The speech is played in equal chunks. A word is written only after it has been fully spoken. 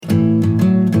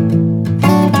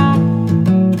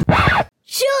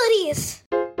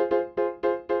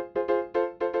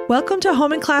Welcome to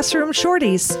Home and Classroom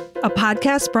Shorties, a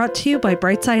podcast brought to you by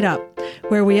Bright Side Up,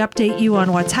 where we update you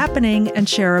on what's happening and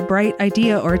share a bright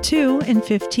idea or two in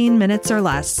 15 minutes or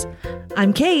less.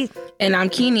 I'm Kate. And I'm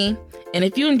Keeney. And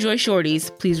if you enjoy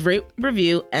Shorties, please rate,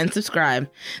 review, and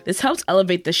subscribe. This helps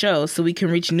elevate the show so we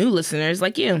can reach new listeners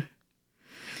like you.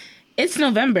 It's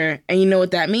November, and you know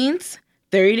what that means?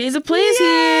 30 Days of Play is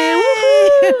here!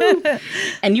 Woohoo!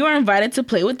 And you are invited to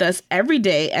play with us every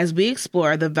day as we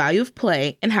explore the value of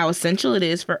play and how essential it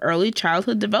is for early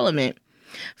childhood development.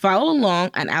 Follow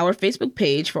along on our Facebook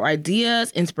page for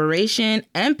ideas, inspiration,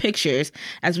 and pictures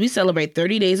as we celebrate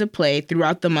 30 Days of Play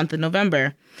throughout the month of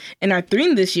November. And our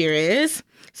theme this year is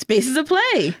Spaces of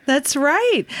Play. That's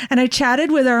right. And I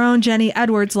chatted with our own Jenny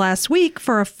Edwards last week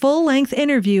for a full-length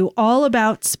interview all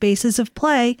about Spaces of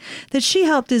Play that she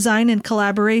helped design in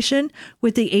collaboration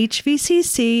with the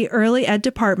HVCC Early Ed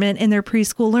Department in their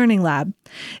preschool learning lab.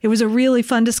 It was a really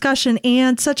fun discussion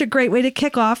and such a great way to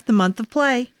kick off the month of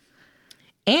play.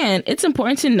 And it's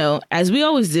important to note, as we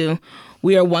always do,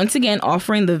 we are once again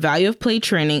offering the Value of Play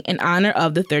training in honor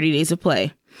of the 30 Days of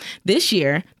Play. This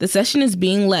year, the session is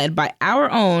being led by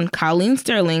our own Colleen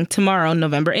Sterling tomorrow,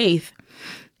 November 8th.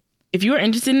 If you are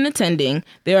interested in attending,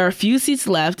 there are a few seats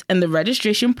left and the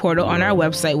registration portal on our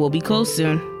website will be closed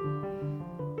soon.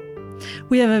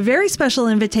 We have a very special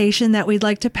invitation that we'd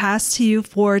like to pass to you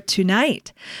for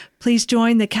tonight. Please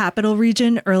join the Capital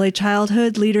Region Early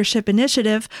Childhood Leadership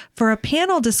Initiative for a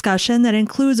panel discussion that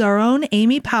includes our own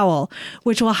Amy Powell,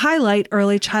 which will highlight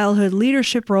early childhood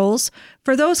leadership roles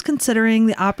for those considering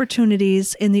the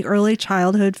opportunities in the early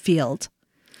childhood field.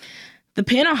 The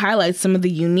panel highlights some of the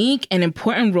unique and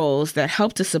important roles that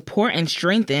help to support and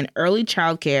strengthen early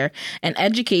childcare and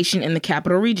education in the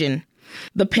Capital Region.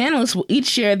 The panelists will each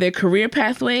share their career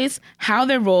pathways, how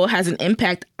their role has an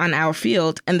impact on our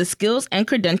field, and the skills and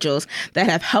credentials that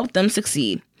have helped them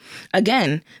succeed.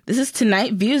 Again, this is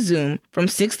tonight via Zoom from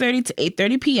 6:30 to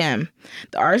 8:30 p.m.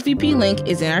 The RSVP link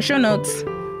is in our show notes.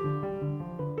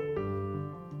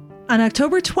 On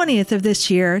October 20th of this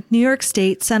year, New York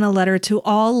State sent a letter to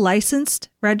all licensed,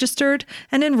 registered,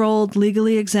 and enrolled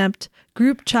legally exempt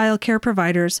group child care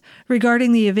providers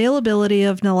regarding the availability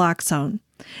of naloxone.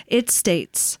 It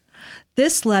states,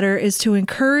 "This letter is to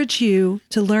encourage you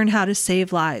to learn how to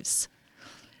save lives.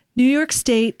 New York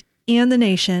State and the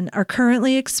nation are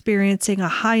currently experiencing a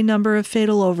high number of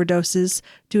fatal overdoses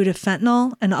due to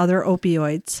fentanyl and other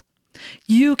opioids.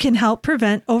 You can help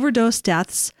prevent overdose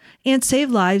deaths and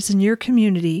save lives in your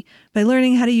community by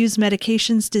learning how to use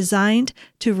medications designed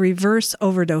to reverse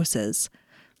overdoses.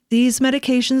 These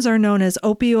medications are known as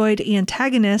opioid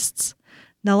antagonists.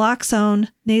 Naloxone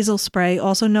nasal spray,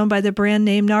 also known by the brand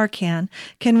name Narcan,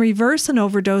 can reverse an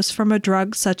overdose from a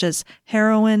drug such as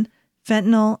heroin,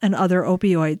 fentanyl, and other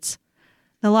opioids.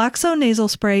 Naloxone nasal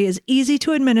spray is easy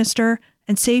to administer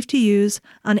and safe to use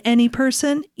on any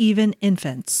person, even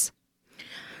infants."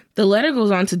 The letter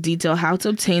goes on to detail how to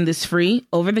obtain this free,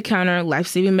 over-the-counter,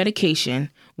 life-saving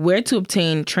medication, where to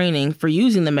obtain training for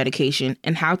using the medication,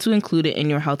 and how to include it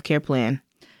in your healthcare plan.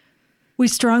 We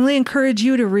strongly encourage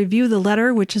you to review the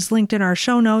letter, which is linked in our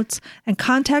show notes, and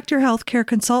contact your healthcare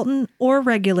consultant or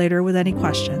regulator with any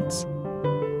questions.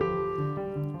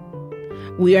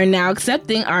 We are now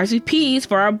accepting RSVPs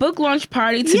for our book launch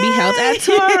party to Yay! be held at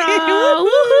Toro.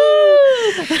 Woohoo!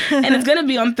 And it's going to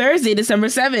be on Thursday, December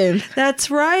 7th. That's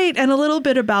right. And a little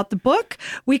bit about the book.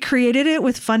 We created it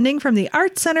with funding from the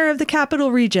Arts Center of the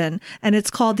Capital Region, and it's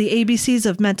called The ABCs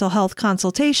of Mental Health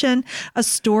Consultation, a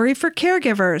story for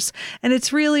caregivers. And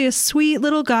it's really a sweet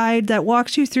little guide that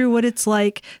walks you through what it's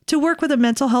like to work with a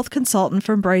mental health consultant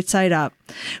from Bright Side Up.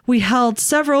 We held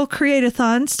several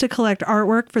create-a-thons to collect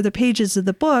artwork for the pages of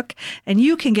the book, and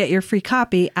you can get your free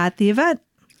copy at the event.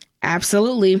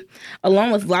 Absolutely.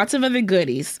 Along with lots of other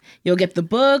goodies. You'll get the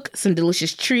book, some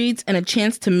delicious treats, and a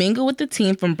chance to mingle with the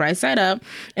team from Bright Side Up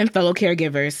and fellow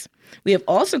caregivers. We have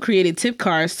also created tip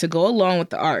cards to go along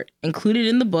with the art, included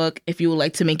in the book if you would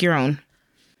like to make your own.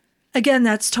 Again,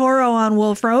 that's Toro on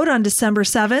Wolf Road on December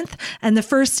 7th, and the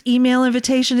first email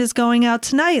invitation is going out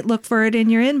tonight. Look for it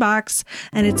in your inbox,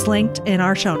 and it's linked in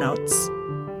our show notes.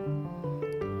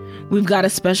 We've got a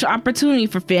special opportunity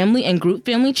for family and group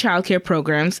family childcare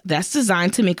programs that's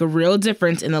designed to make a real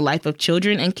difference in the life of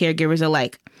children and caregivers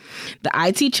alike. The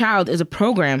IT Child is a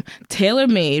program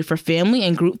tailor-made for family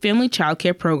and group family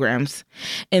childcare programs.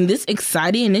 In this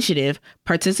exciting initiative,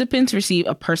 participants receive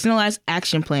a personalized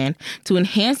action plan to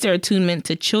enhance their attunement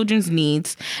to children's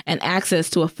needs and access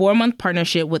to a 4-month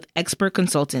partnership with expert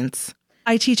consultants.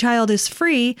 IT Child is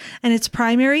free, and its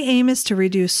primary aim is to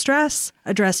reduce stress,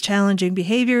 address challenging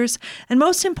behaviors, and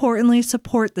most importantly,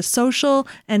 support the social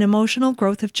and emotional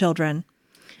growth of children.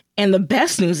 And the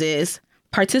best news is,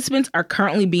 participants are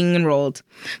currently being enrolled.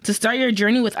 To start your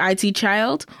journey with IT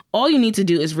Child, all you need to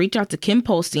do is reach out to Kim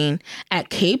Polstein at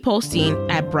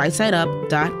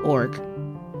kpolstein@brightsideup.org.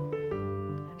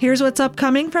 Here's what's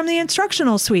upcoming from the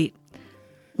instructional suite.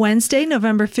 Wednesday,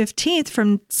 November 15th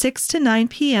from 6 to 9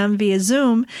 p.m. via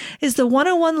Zoom is the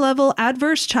 101 level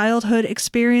Adverse Childhood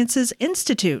Experiences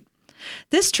Institute.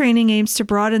 This training aims to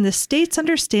broaden the state's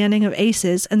understanding of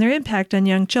ACEs and their impact on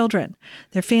young children,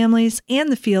 their families,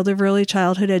 and the field of early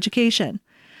childhood education.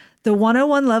 The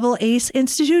 101 level ACE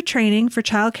Institute training for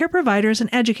child care providers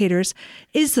and educators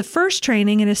is the first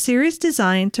training in a series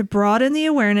designed to broaden the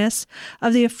awareness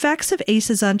of the effects of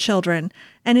ACEs on children,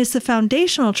 and is the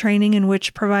foundational training in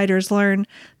which providers learn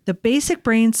the basic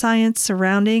brain science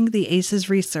surrounding the ACEs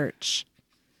research.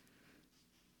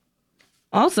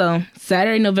 Also,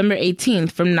 Saturday, November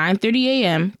 18th from 9:30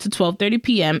 a.m. to 12:30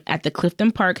 p.m. at the Clifton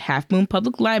Park Half Moon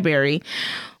Public Library,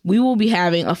 we will be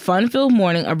having a fun-filled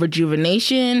morning of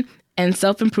rejuvenation and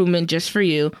self-improvement just for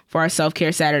you for our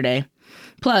Self-Care Saturday.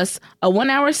 Plus, a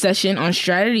 1-hour session on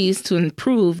strategies to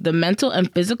improve the mental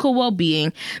and physical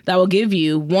well-being that will give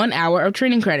you 1 hour of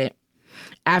training credit.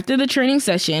 After the training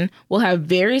session, we'll have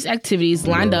various activities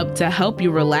lined up to help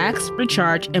you relax,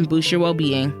 recharge, and boost your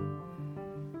well-being.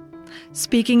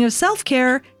 Speaking of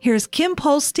self-care, here's Kim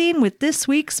Polstein with this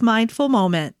week's Mindful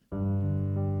Moment.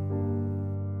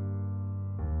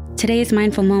 Today's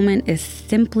mindful moment is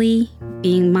simply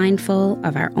being mindful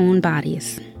of our own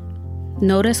bodies.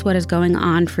 Notice what is going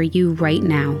on for you right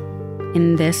now,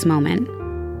 in this moment.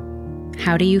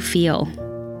 How do you feel?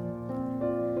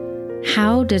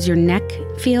 How does your neck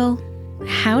feel?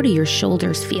 How do your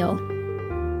shoulders feel?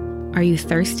 Are you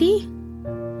thirsty?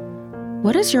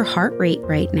 What is your heart rate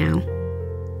right now?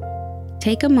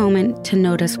 Take a moment to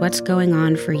notice what's going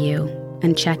on for you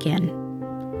and check in.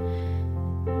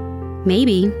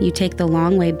 Maybe you take the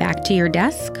long way back to your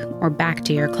desk or back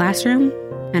to your classroom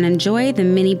and enjoy the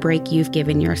mini break you've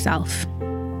given yourself.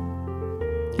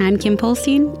 I'm Kim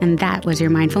Polstein, and that was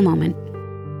your Mindful Moment.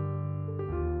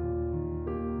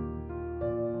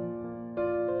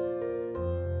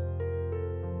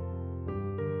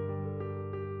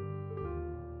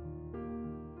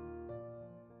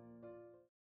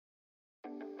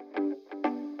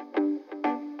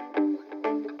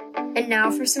 And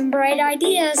now for some bright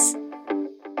ideas.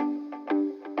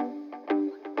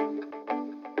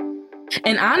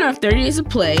 In honor of 30 Days of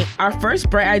Play, our first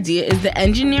bright idea is the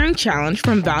Engineering Challenge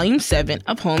from Volume 7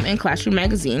 of Home and Classroom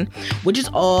Magazine, which is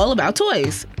all about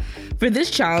toys. For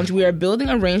this challenge, we are building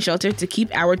a rain shelter to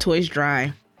keep our toys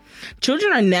dry.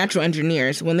 Children are natural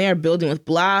engineers when they are building with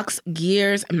blocks,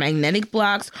 gears, magnetic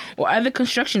blocks, or other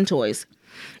construction toys.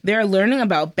 They are learning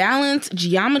about balance,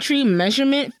 geometry,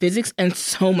 measurement, physics, and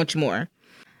so much more.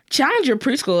 Challenge your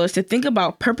preschoolers to think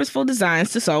about purposeful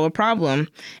designs to solve a problem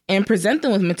and present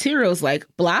them with materials like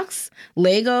blocks,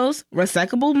 Legos,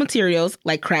 recyclable materials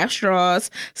like craft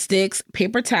straws, sticks,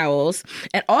 paper towels,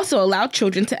 and also allow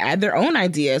children to add their own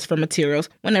ideas for materials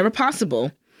whenever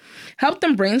possible. Help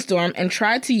them brainstorm and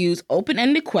try to use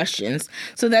open-ended questions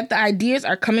so that the ideas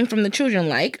are coming from the children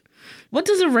like, what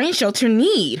does a rain shelter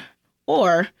need?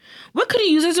 Or, what could you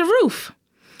use as a roof?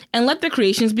 And let the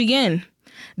creations begin.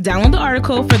 Download the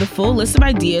article for the full list of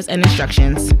ideas and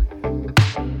instructions.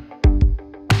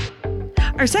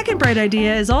 Our second bright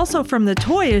idea is also from the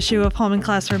toy issue of Home and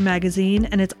Classroom Magazine,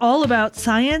 and it's all about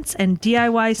science and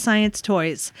DIY science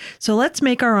toys. So let's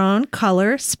make our own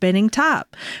color spinning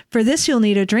top. For this, you'll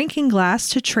need a drinking glass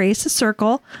to trace a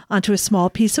circle onto a small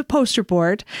piece of poster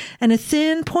board, and a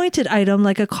thin pointed item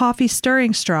like a coffee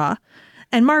stirring straw,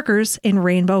 and markers in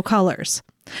rainbow colors.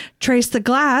 Trace the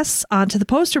glass onto the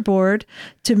poster board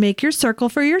to make your circle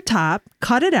for your top,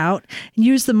 cut it out, and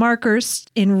use the markers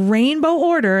in rainbow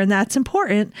order, and that's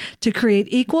important, to create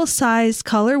equal-sized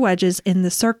color wedges in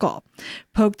the circle.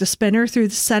 Poke the spinner through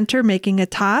the center, making a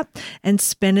top, and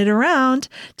spin it around.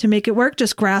 To make it work,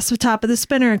 just grasp the top of the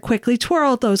spinner and quickly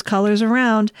twirl those colors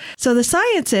around. So the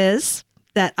science is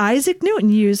that Isaac Newton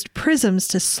used prisms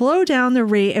to slow down the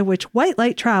rate at which white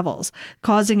light travels,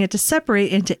 causing it to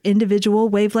separate into individual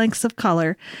wavelengths of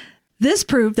color. This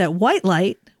proved that white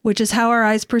light, which is how our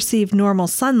eyes perceive normal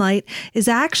sunlight, is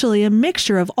actually a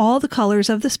mixture of all the colors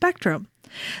of the spectrum.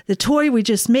 The toy we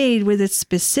just made with its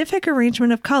specific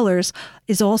arrangement of colors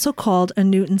is also called a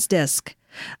Newton's disc.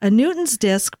 A Newton's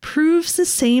disk proves the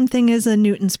same thing as a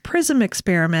Newton's prism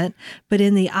experiment, but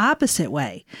in the opposite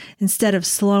way. Instead of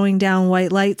slowing down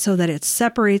white light so that it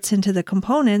separates into the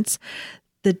components,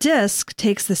 the disk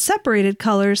takes the separated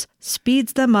colors,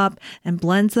 speeds them up, and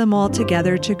blends them all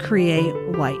together to create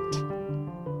white.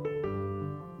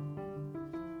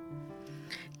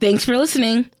 Thanks for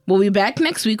listening. We'll be back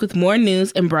next week with more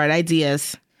news and bright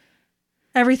ideas.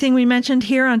 Everything we mentioned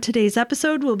here on today's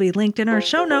episode will be linked in our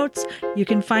show notes. You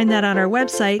can find that on our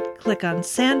website. Click on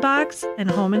Sandbox and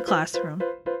Home and Classroom.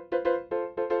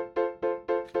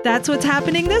 That's what's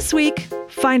happening this week.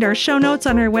 Find our show notes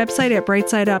on our website at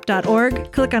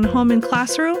brightsideup.org. Click on Home and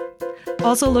Classroom.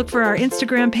 Also look for our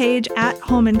Instagram page at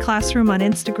Home and Classroom on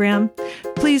Instagram.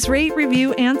 Please rate,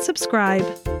 review, and subscribe.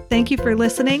 Thank you for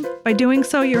listening. By doing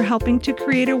so, you're helping to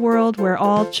create a world where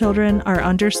all children are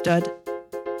understood.